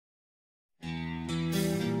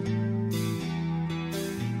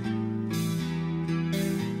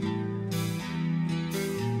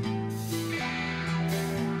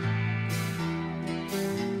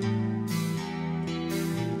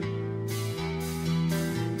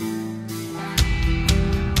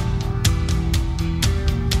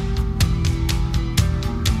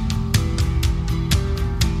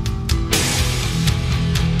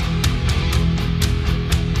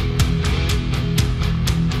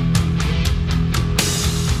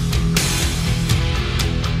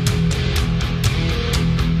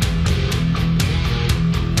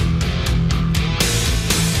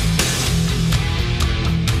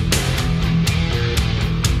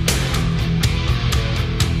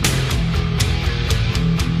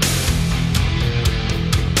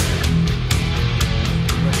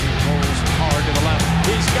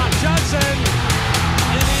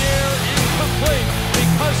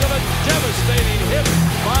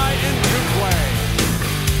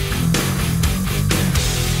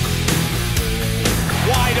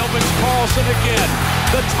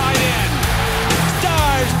the tight end.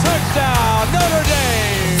 Dives, touchdown, Notre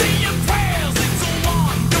Dame. Say your prayers, it's a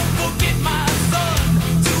one. Don't forget my son,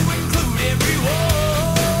 to include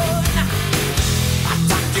everyone. I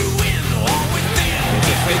tucked you in, all within.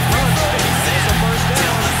 Big punch. It's a first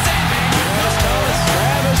down.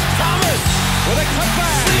 Travis Thomas with a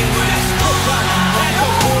cutback. At the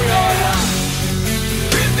 4-yard line.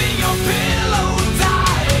 Gripping your pillow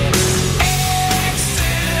tight.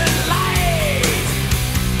 Exit light.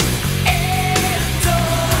 Enter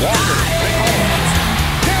light.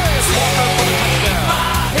 Darius Walker for the touchdown.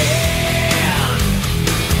 My hand.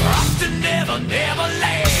 Off to never, never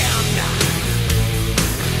land.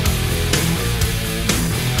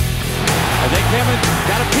 I think Kevin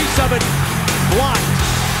got a piece of it. Blocked.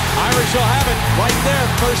 Irish will have it right there.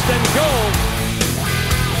 First and goal.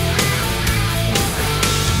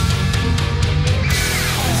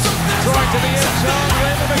 Throwing to the end zone.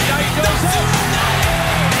 Raymond McKnight goes up.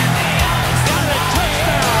 Got a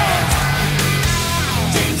touchdown.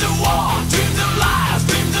 Dreams of war, dreams of lies,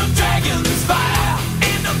 dreams of dragons fire,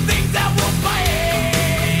 and the things that will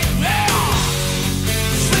fade. Yeah.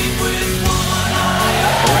 Sleep with one eye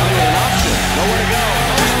Around with an option. Nowhere to go.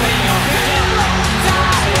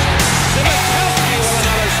 Simakowski with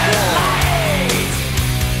another score. light.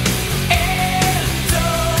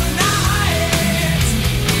 Enter night.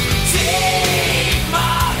 Take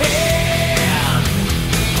my hand.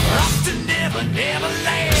 Off to never, never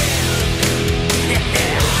land.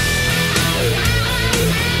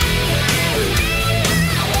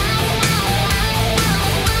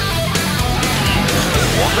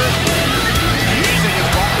 Walker using his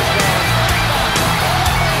block is gone.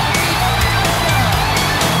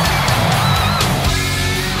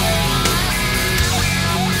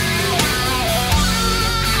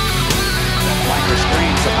 Flanker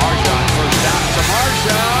screen, Samarsha on first down.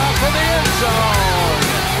 Samarsha for the end zone.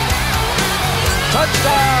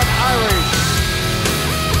 Touchdown, Irish.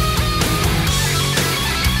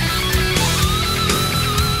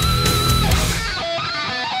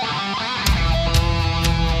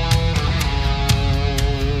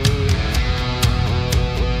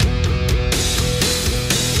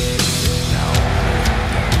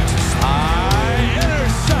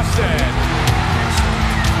 Intercepted.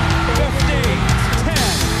 15-10.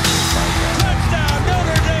 Touchdown,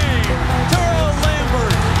 Notre Dame. Terrell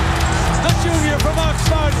Lambert, the junior from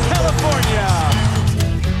Oxnard, California.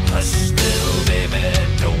 Hush, little baby,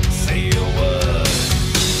 don't say a word,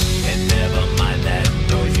 and never mind that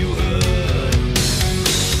noise you heard.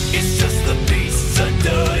 It's just the beast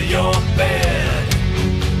under your bed,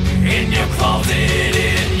 in your closet,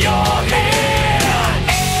 in your head.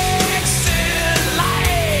 Exit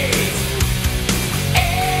light,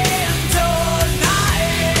 enter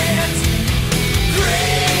night.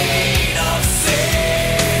 Grain of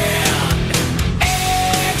sand.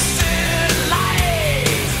 Exit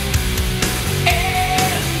light,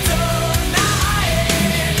 enter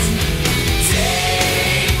night.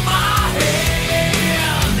 Take my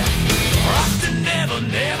hand. Off to never,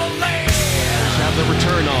 never land. Have the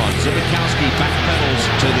return on. Simakowski backpedals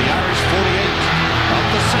to the Irish 48. Up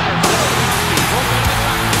the center.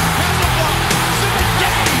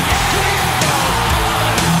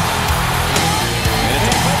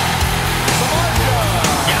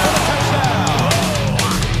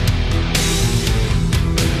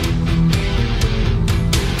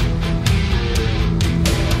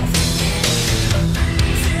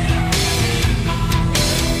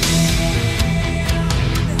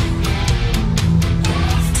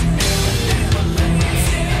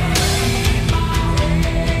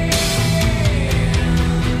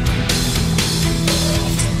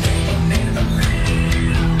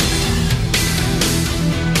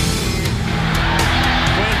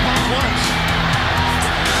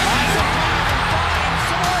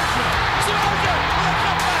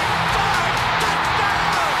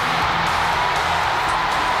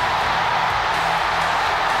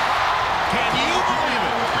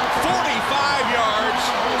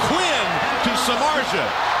 Samardzija.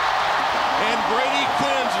 And Brady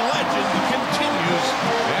Quinn's legend